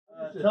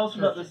Tell us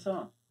about this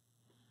song.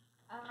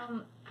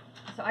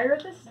 So I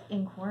wrote this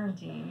in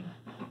quarantine,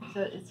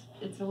 so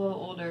it's a little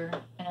older,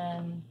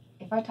 and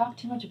if I talk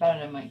too much about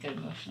it, I might get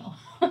emotional.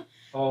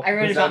 Oh, I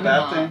wrote it about my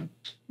mom. Thing?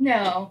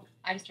 No,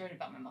 I just wrote it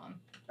about my mom.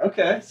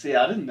 Okay, see,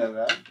 I didn't know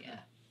that. Yeah.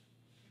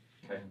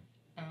 Okay.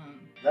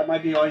 That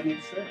might be all you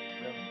need to say.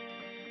 Yeah.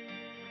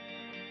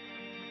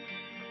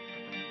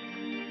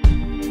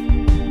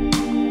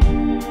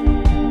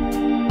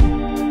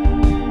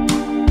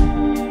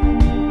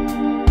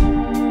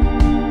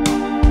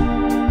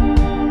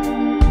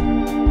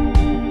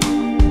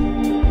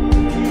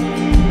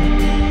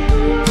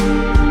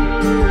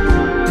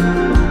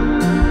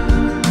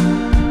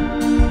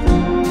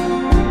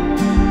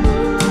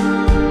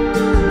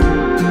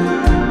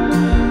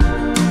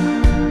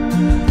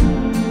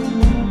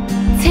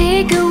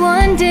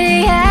 One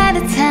day at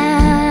a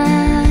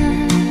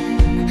time,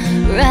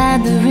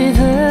 ride the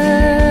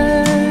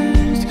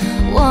rivers,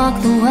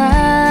 walk the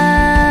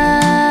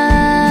wild.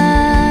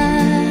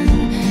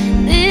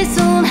 This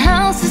old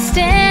house is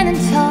standing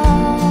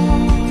tall,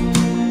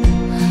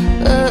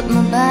 but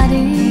my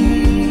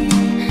body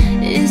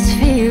is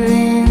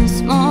feeling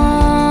small.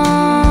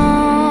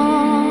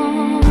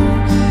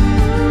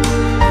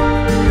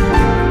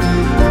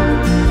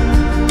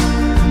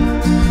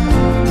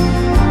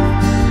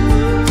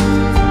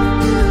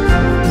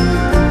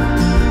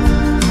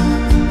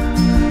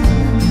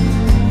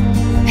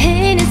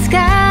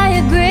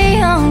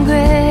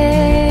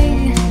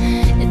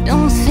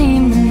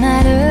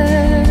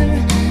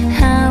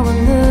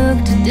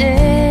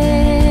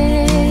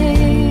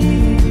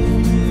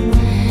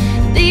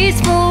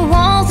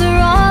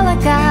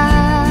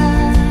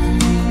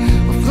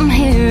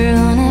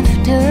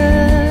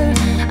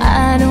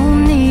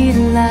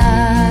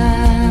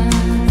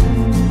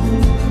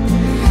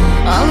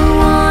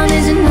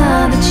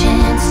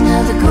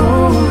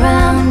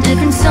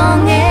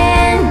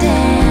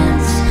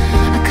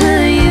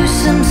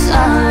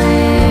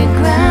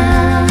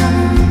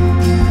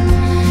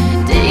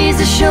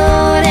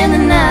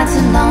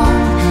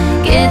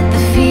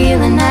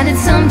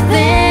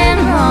 Something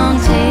wrong,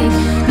 take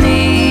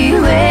me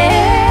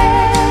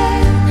where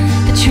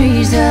the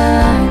trees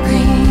are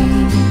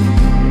green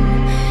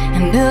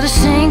and build a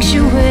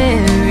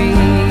sanctuary.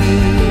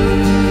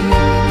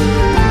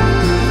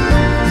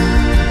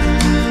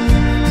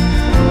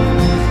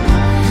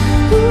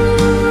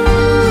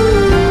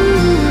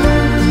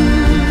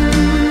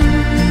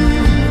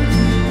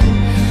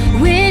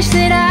 Wish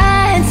that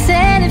I had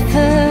said it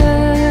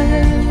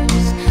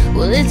first.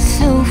 Well, it's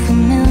so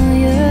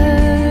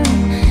familiar,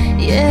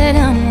 yet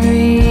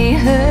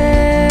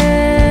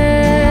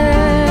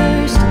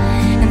unrehearsed.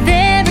 And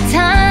there are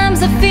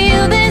times I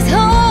feel this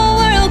whole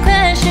world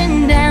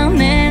crashing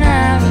down, and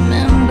I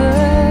remember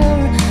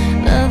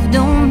love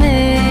don't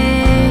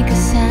make a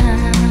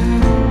sound.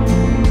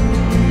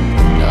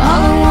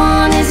 All I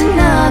want is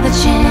another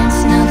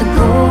chance, another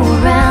go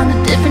around,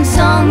 a different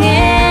song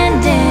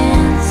and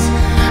dance.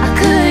 I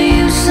could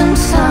use some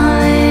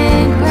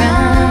solid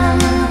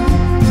ground.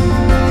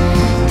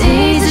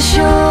 Days are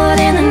short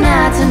and the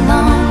nights are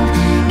long.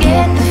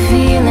 Get the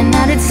feeling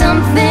that it's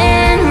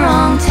something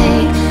wrong.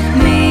 Take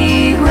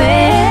me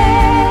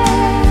where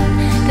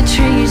the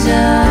trees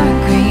are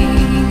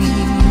green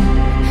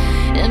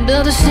and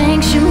build a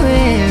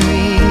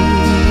sanctuary.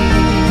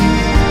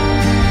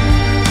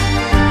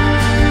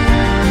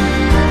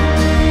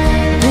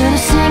 Build a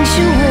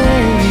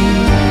sanctuary.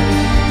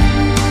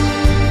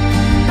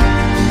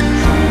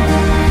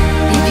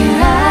 If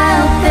you're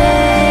out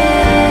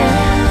there,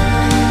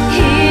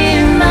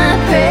 hear my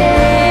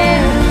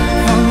prayer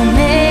from a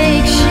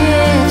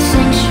makeshift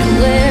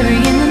sanctuary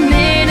in the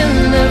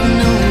middle of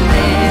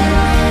nowhere.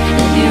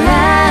 If you're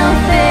out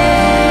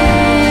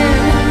there,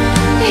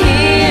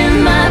 hear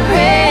my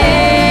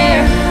prayer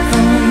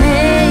from a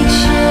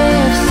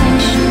makeshift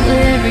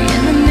sanctuary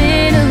in the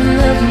middle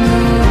of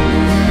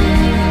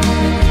nowhere.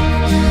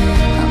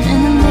 I'm in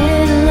the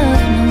middle of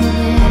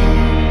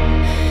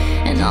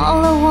nowhere, and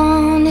all I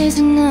want is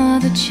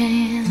another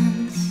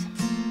chance,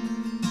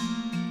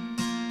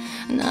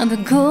 another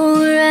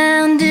go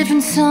around,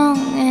 different song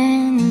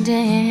and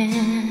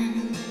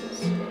dance.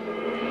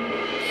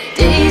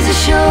 Days are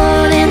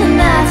short and the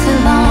nights are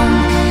long.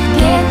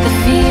 Get the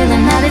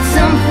feeling that it's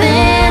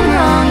something